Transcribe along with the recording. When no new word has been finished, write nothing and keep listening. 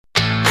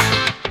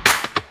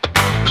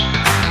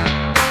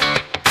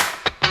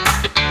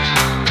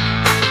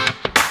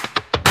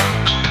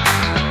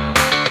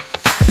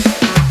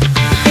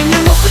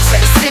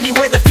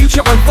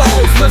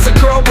was a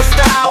girl with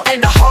style and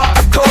a heart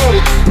of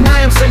gold.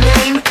 Niamh's her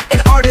name,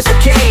 an artist of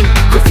game.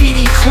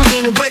 Graffiti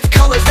queen with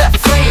colors that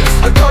flame.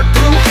 Her dark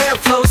blue hair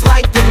flows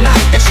like the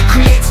night, and she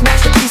creates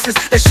masterpieces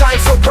that shine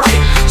so bright.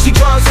 She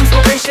draws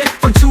inspiration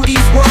from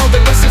 2D's world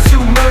and listens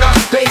to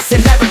Murdoc's bass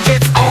and never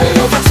gets old.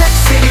 Over Tech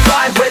City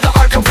Live, where the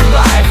art comes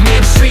alive.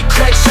 Niamh street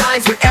cred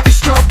shines with every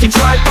stroke and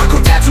drive.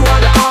 Barcode tattoo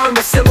on the arm,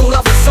 a symbol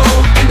of her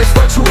soul. In this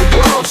virtual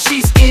world,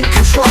 she's in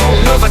control.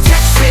 Over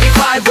Tech City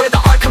Live, where the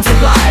art comes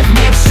alive.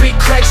 Niamh street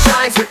cred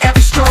shines with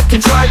every stroke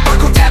and drive.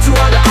 Barcode tattoo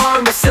on the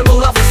arm, a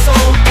symbol of her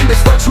soul. In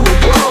this virtual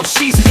world,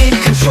 she's in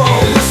control.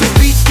 Russel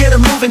beats get her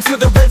moving to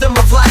the rhythm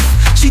of life.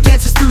 She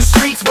dances through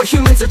streets where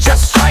humans are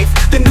just strife.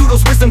 The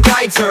Noodle's wisdom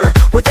guides her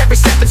with every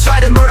step and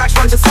stride, and Murdoc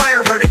trying to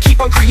inspire her to keep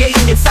on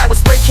creating inside with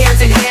spray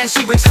cans in hand.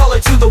 She brings color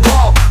to the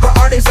wall. Her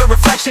art is a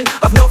reflection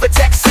of Nova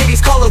Tech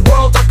City's color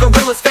world of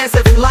gorillas, fans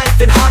living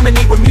life in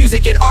harmony where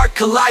music and art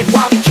collide.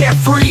 While we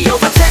carefree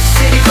over Tech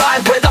City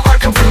Live, where the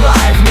art comes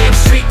alive. Niamh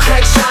street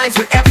cred shines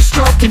with every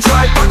stroke and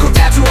drive. Barcode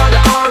tattoo on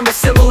the arm, a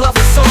symbol of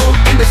her soul.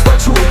 In this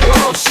virtual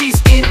world, she's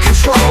in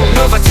control.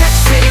 Over Tech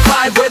City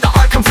Live, where the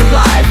art comes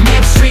alive.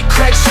 Niamh street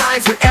cred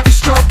shines with every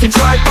stroke and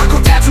drive.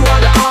 Barcode tattoo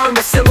on the arm,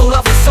 a symbol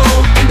of her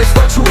soul. In this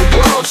virtual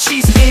world,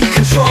 she's in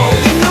control.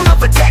 In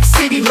Nova Tech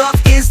City, love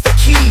is the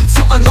key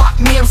to unlock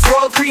Niamh's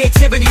world.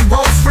 Creativity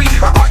roams free.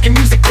 Her art and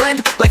music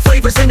blend like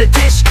flavors in a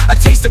dish. A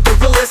taste of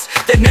gorillas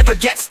that never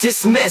gets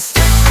dismissed.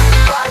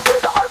 Where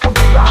the art comes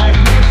alive.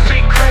 Niamh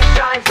street cred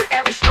shines with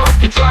every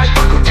stroke and drive.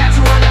 Barcode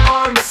tattoo on the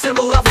arm, a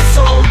symbol of her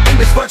soul. In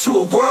this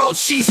virtual world,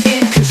 she's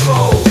in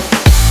control.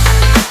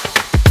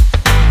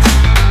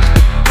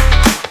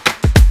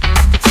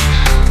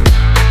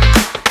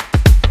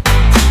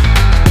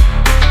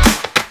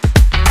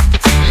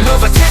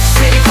 Nova Tech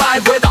City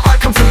Live, where the art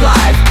comes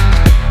alive.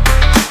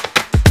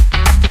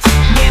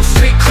 Niamh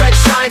street cred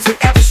shines with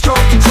every stroke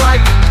and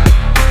drive.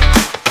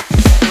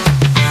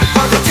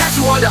 Barcode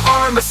tattoo on the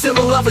arm, a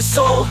symbol of her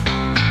soul.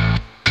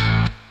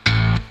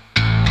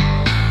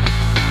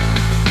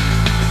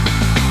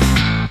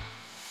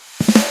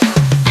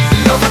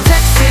 Nova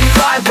Tech City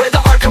Live, where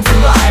the art comes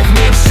alive.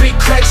 Niamh street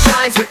cred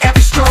shines with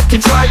every stroke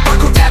and drive.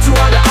 Barcode tattoo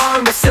on the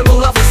arm, a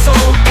symbol of her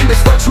soul. In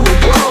this virtual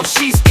world,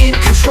 she's in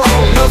control.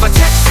 Nova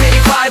Tech City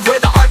Live, where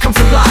the art comes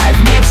alive.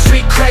 Niamh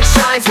street cred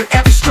shines with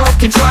every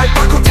stroke and drive.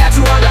 Barcode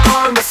tattoo on the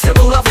arm, a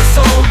symbol of her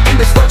soul. In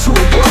this virtual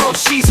world,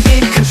 she's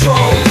in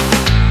control.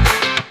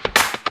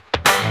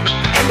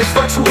 In this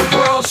virtual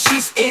world,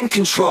 she's in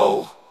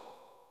control.